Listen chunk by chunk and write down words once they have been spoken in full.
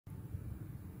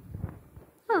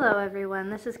Hello everyone,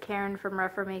 this is Karen from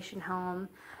Reformation Home.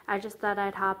 I just thought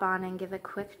I'd hop on and give a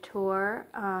quick tour,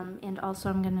 and also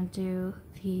I'm going to do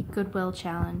the Goodwill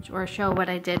Challenge, or show what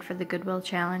I did for the Goodwill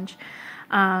Challenge.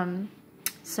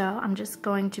 So I'm just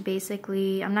going to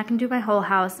basically, I'm not going to do my whole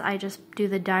house, I just do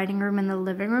the dining room and the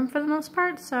living room for the most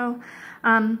part. So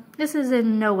this is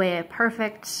in no way a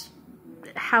perfect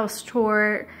house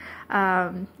tour.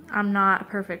 I'm not a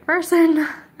perfect person.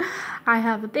 I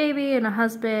have a baby and a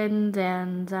husband,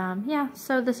 and yeah,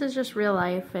 so this is just real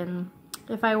life, and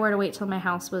if I were to wait till my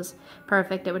house was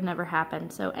perfect, it would never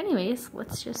happen. So anyways,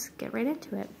 let's just get right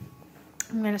into it.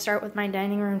 I'm going to start with my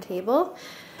dining room table,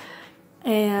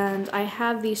 and I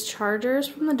have these chargers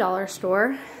from the dollar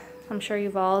store. I'm sure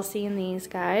you've all seen these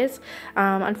guys.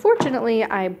 Unfortunately,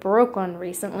 I broke one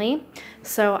recently,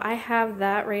 so I have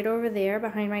that right over there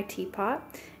behind my teapot,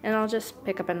 and I'll just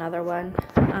pick up another one.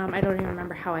 I don't even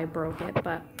remember how I broke it,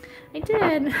 but I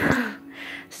did.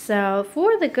 So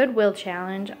for the Goodwill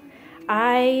Challenge,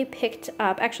 I picked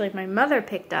up, actually my mother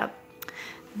picked up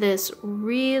this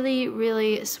really,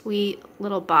 really sweet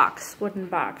little box, wooden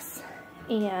box,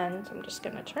 and I'm just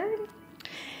gonna turn.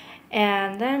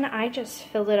 And then I just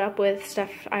filled it up with stuff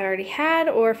I already had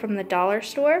or from the dollar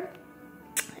store.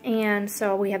 And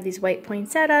so we have these white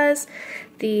poinsettias,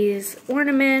 these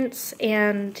ornaments,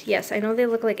 and yes, I know they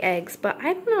look like eggs, but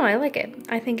I don't know, I like it.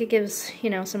 I think it gives,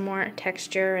 you know, some more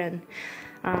texture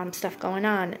and stuff going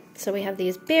on. So we have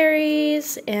these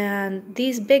berries, and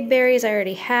these big berries I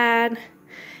already had,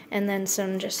 and then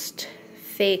some just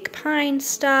fake pine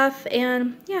stuff,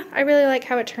 and yeah, I really like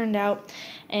how it turned out,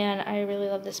 and I really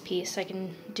love this piece. I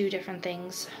can do different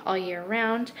things all year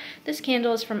round. This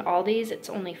candle is from Aldi's. It's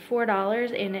only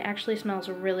 $4, and it actually smells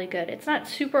really good. It's not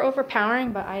super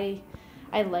overpowering, but I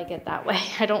like it that way.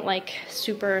 I don't like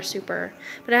super,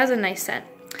 but it has a nice scent.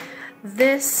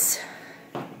 This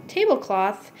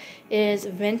tablecloth is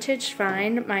vintage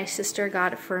find. My sister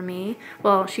got it for me.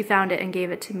 Well, she found it and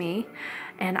gave it to me,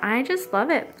 and I just love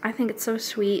it. I think it's so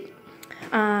sweet.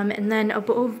 And then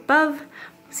above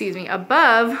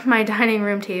my dining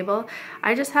room table,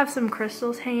 I just have some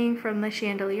crystals hanging from the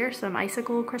chandelier, some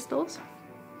icicle crystals.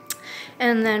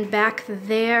 And then back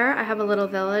there, I have a little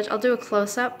village. I'll do a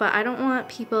close-up, but I don't want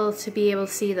people to be able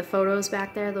to see the photos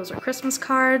back there. Those are Christmas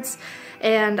cards,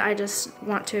 and I just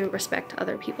want to respect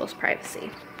other people's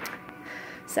privacy.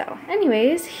 So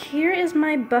anyways, here is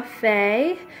my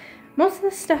buffet. Most of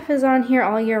the stuff is on here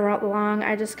all year long.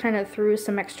 I just kind of threw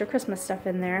some extra Christmas stuff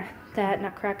in there. That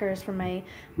nutcracker is from my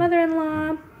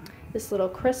mother-in-law. This little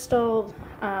crystal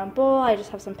bowl, I just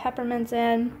have some peppermints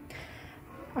in.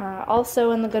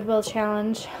 Also in the Goodwill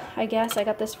Challenge, I guess, I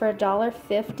got this for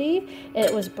 $1.50.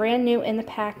 It was brand new in the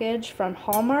package from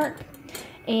Hallmark,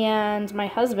 and my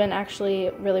husband actually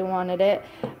really wanted it,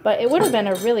 but it would have been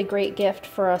a really great gift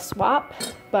for a swap,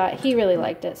 but he really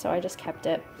liked it, so I just kept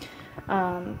it.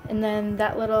 And then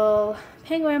that little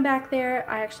penguin back there,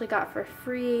 I actually got for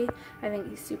free. I think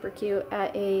he's super cute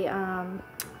at a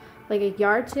like a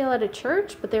yard sale at a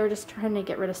church, but they were just trying to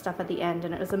get rid of stuff at the end,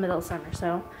 and it was the middle of summer,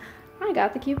 so I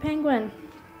got the cute penguin.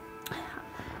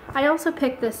 I also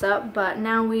picked this up, but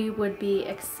now we would be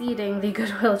exceeding the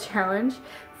Goodwill Challenge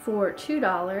for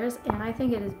 $2, and I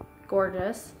think it is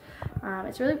gorgeous.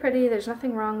 It's really pretty. There's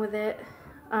nothing wrong with it.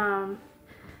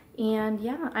 And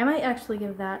yeah, I might actually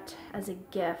give that as a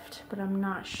gift, but I'm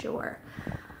not sure.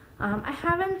 I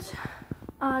haven't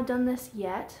done this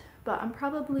yet, but I'm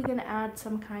probably going to add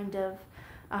some kind of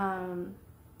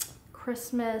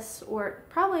Christmas, or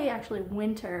probably actually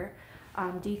winter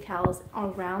decals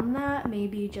around that.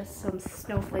 Maybe just some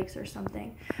snowflakes or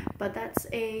something. But that's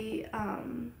a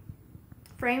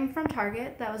frame from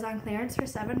Target that was on clearance for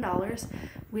 $7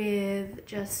 with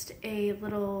just a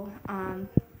little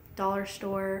dollar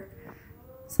store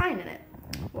sign in it,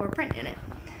 or print in it.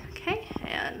 Okay,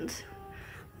 and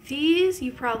these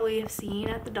you probably have seen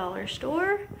at the dollar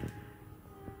store.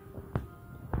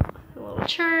 A little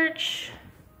church.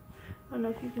 I don't know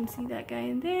if you can see that guy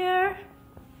in there.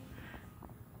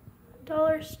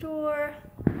 Dollar store.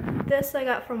 This I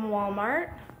got from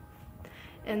Walmart.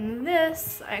 And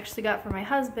this I actually got for my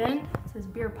husband. It says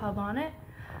Beer Pub on it.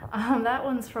 That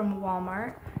one's from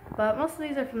Walmart, but most of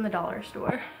these are from the dollar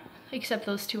store, except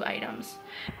those two items.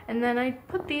 And then I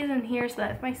put these in here so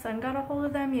that if my son got a hold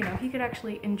of them, you know, he could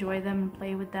actually enjoy them and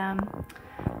play with them.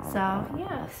 So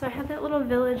yeah, so I have that little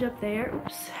village up there.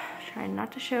 Oops, trying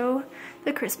not to show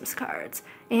the Christmas cards.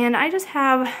 And I just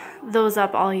have those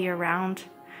up all year round.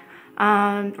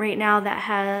 Right now that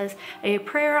has a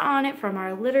prayer on it from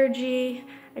our liturgy.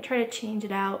 I try to change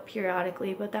it out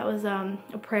periodically, but that was a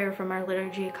prayer from our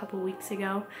liturgy a couple weeks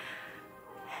ago.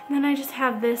 And then I just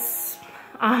have this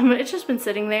It's just been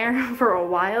sitting there for a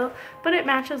while, but it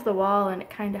matches the wall and it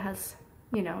kind of has,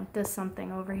 you know, does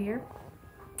something over here.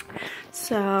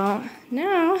 So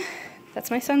now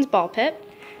that's my son's ball pit.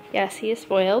 Yes, he is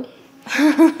spoiled.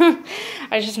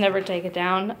 I just never take it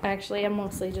down. Actually, I'm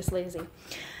mostly just lazy.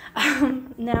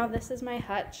 Now this is my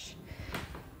hutch.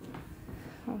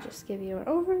 I'll just give you an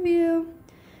overview.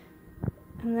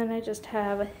 And then I just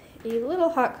have a little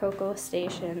hot cocoa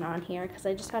station on here because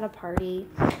I just had a party.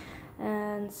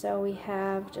 And so we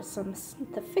have just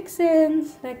the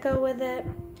fix-ins that go with it.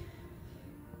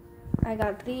 I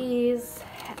got these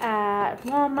at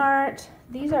Walmart.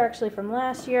 These are actually from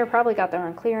last year. Probably got them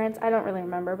on clearance. I don't really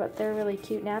remember, but they're really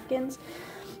cute napkins.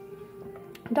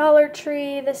 Dollar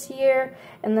Tree this year.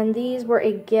 And then these were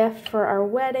a gift for our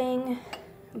wedding.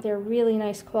 They're really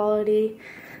nice quality.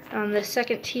 The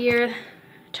second tier,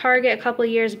 Target a couple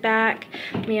years back.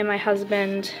 Me and my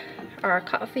husband are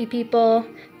coffee people.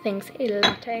 Thanks a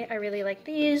latte. I really like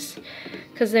these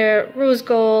because they're rose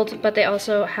gold, but they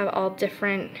also have all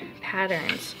different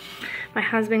patterns. My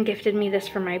husband gifted me this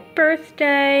for my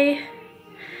birthday.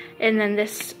 And then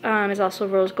this is also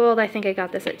rose gold. I think I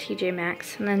got this at TJ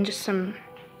Maxx. And then just some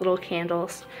little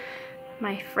candles.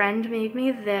 My friend made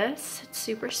me this. It's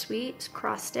super sweet. It's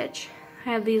cross stitch. I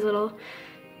have these little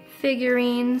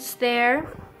figurines there.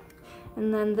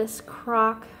 And then this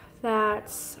crock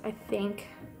that's, I think,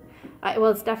 well,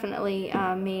 it's definitely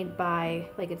made by,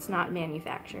 like, it's not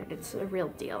manufactured. It's a real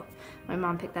deal. My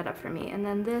mom picked that up for me. And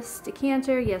then this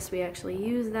decanter, yes, we actually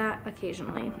use that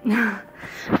occasionally.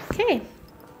 Okay,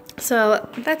 so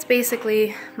that's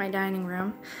basically my dining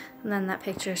room. And then that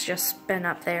picture's just been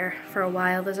up there for a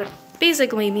while. Those are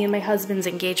basically me and my husband's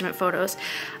engagement photos.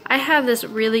 I have this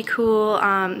really cool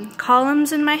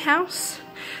columns in my house.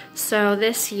 So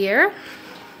this year,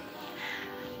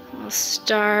 we'll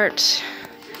start.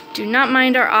 Do not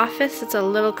mind our office, it's a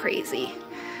little crazy.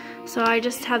 So I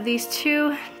just have these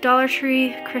two Dollar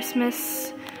Tree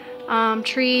Christmas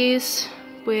trees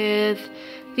with,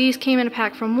 these came in a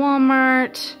pack from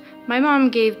Walmart. My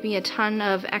mom gave me a ton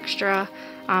of extra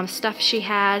stuff she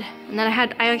had, and then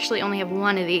I actually only have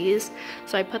one of these,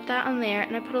 so I put that on there,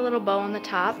 and I put a little bow on the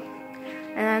top.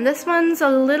 And this one's a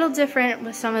little different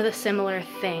with some of the similar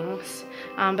things,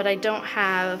 but I don't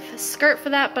have a skirt for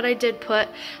that, but I did put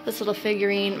this little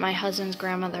figurine my husband's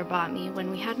grandmother bought me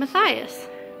when we had Matthias.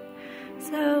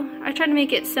 So I tried to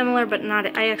make it similar, but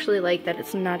not, I actually like that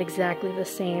it's not exactly the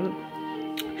same.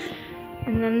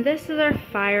 And then this is our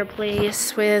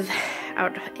fireplace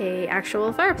without a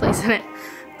actual fireplace in it,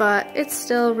 but it's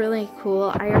still really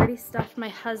cool. I already stuffed my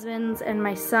husband's and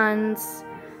my son's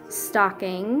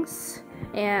stockings,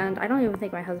 and I don't even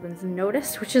think my husband's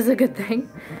noticed, which is a good thing.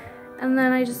 And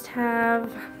then I just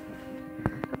have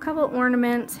a couple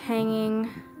ornaments hanging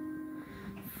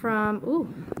from,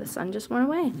 ooh, the sun just went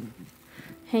away.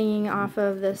 Hanging off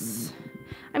of this,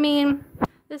 I mean,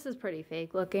 this is pretty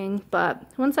fake looking, but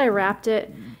once I wrapped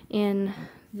it in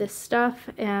this stuff,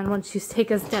 and once you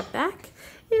take a step back,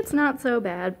 it's not so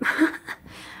bad.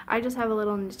 I just have a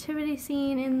little nativity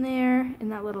scene in there, in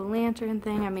that little lantern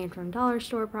thing I made from dollar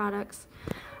store products.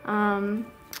 I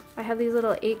have these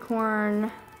little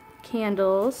acorn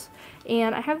candles,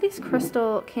 and I have these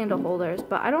crystal candle holders,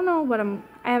 but I don't know what I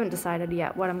haven't decided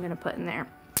yet what I'm gonna put in there.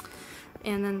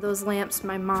 And then those lamps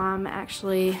my mom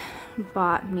actually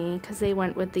bought me because they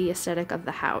went with the aesthetic of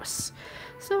the house.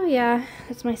 So yeah,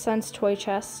 it's my son's toy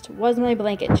chest. Was my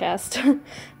blanket chest.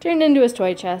 Turned into his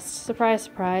toy chest. Surprise,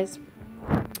 surprise.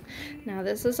 Now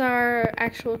this is our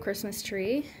actual Christmas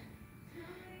tree.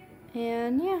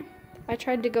 And yeah, I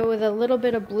tried to go with a little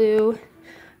bit of blue,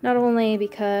 not only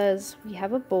because we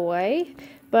have a boy,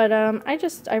 but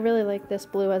I really like this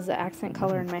blue as the accent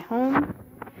color in my home.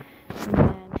 And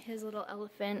then his little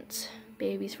elephant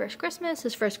baby's first Christmas.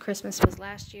 His first Christmas was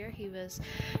last year. He was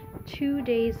 2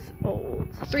 days old.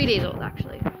 3 days old,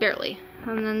 actually. Barely.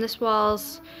 And then this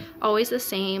wall's always the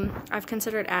same. I've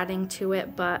considered adding to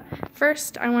it, but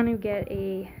first I want to get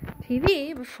a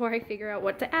TV before I figure out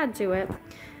what to add to it.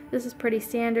 This is pretty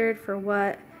standard for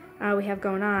what we have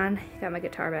going on. Got my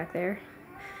guitar back there.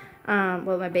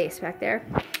 Well, my bass back there.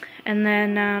 And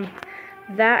then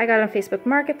that I got on Facebook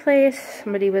Marketplace.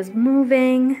 Somebody was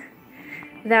moving.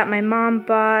 That my mom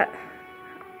bought.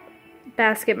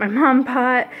 Basket my mom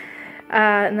bought.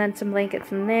 And then some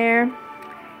blankets in there.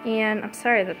 And I'm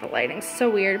sorry that the lighting's so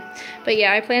weird. But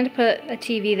yeah, I plan to put a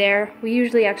TV there. We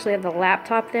usually actually have the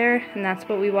laptop there, and that's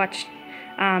what we watch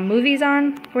movies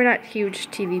on. We're not huge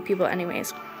TV people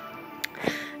anyways.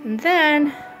 And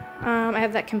then I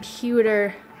have that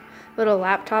computer little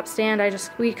laptop stand.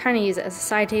 We kind of use it as a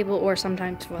side table or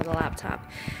sometimes for the laptop.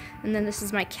 And then this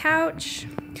is my couch.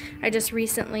 I just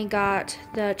recently got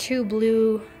the 2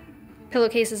 blue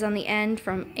pillowcases on the end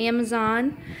from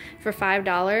Amazon for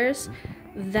 $5.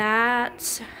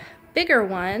 That bigger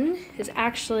one is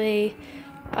actually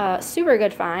a super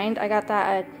good find. I got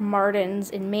that at Martin's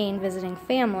in Maine visiting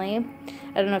family.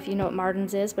 I don't know if you know what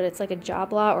Martin's is, but it's like a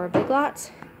Job Lot or a Big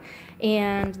Lots.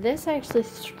 And this I actually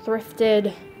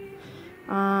thrifted,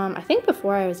 I think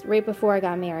right before I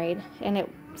got married, and it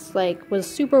was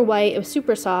super white. It was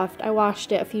super soft. I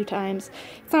washed it a few times.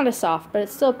 It's not as soft, but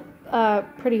it's still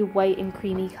pretty white and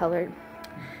creamy colored.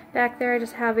 Back there I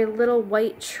just have a little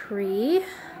white tree.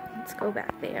 Let's go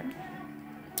back there.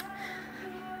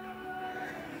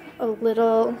 A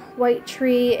little white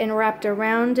tree, and wrapped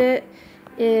around it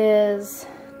is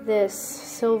this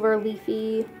silver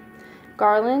leafy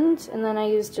garland, and then I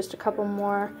used just a couple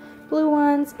more blue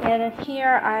ones, and in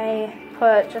here I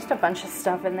put just a bunch of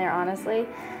stuff in there, honestly,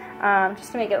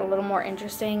 just to make it a little more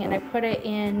interesting. And I put it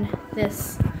in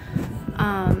this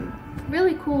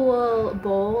really cool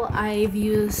bowl I've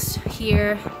used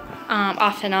here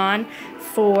off and on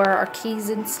for our keys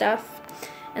and stuff.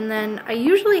 And then I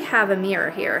usually have a mirror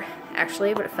here,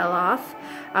 actually, but it fell off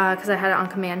because I had it on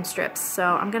command strips, so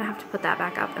I'm gonna have to put that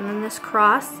back up. And then this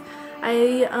cross,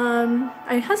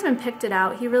 my husband picked it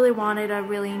out. He really wanted a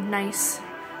really nice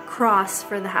cross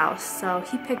for the house, so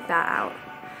he picked that out.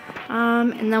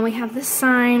 And then we have this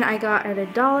sign I got at a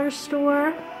dollar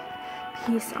store,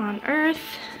 Peace on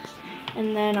Earth.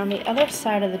 And then on the other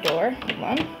side of the door, hold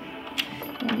on,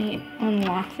 let me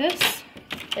unlock this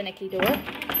finicky door.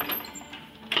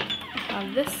 I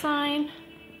have this sign.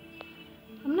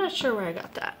 I'm not sure where I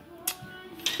got that.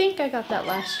 I think I got that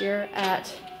last year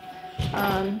at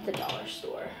the dollar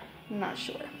store. I'm not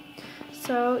sure.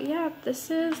 So yeah,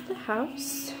 this is the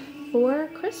house for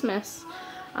Christmas.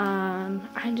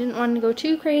 I didn't want to go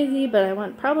too crazy, but I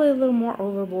went probably a little more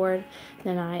overboard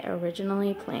than I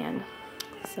originally planned.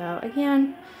 So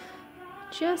again,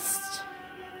 just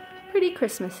pretty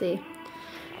Christmassy.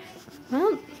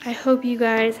 Well, I hope you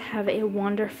guys have a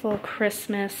wonderful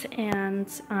Christmas, and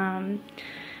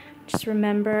just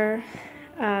remember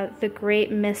the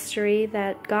great mystery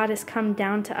that God has come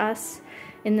down to us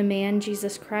in the man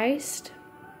Jesus Christ,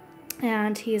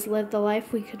 and he has lived the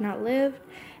life we could not live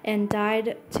and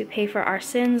died to pay for our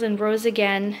sins and rose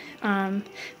again,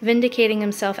 vindicating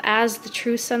himself as the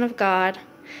true Son of God,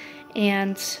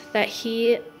 and that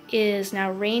he is now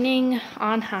reigning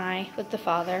on high with the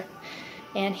Father,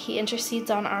 and he intercedes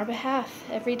on our behalf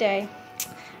every day.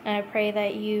 And I pray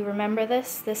that you remember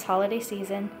this holiday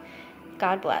season.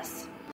 God bless.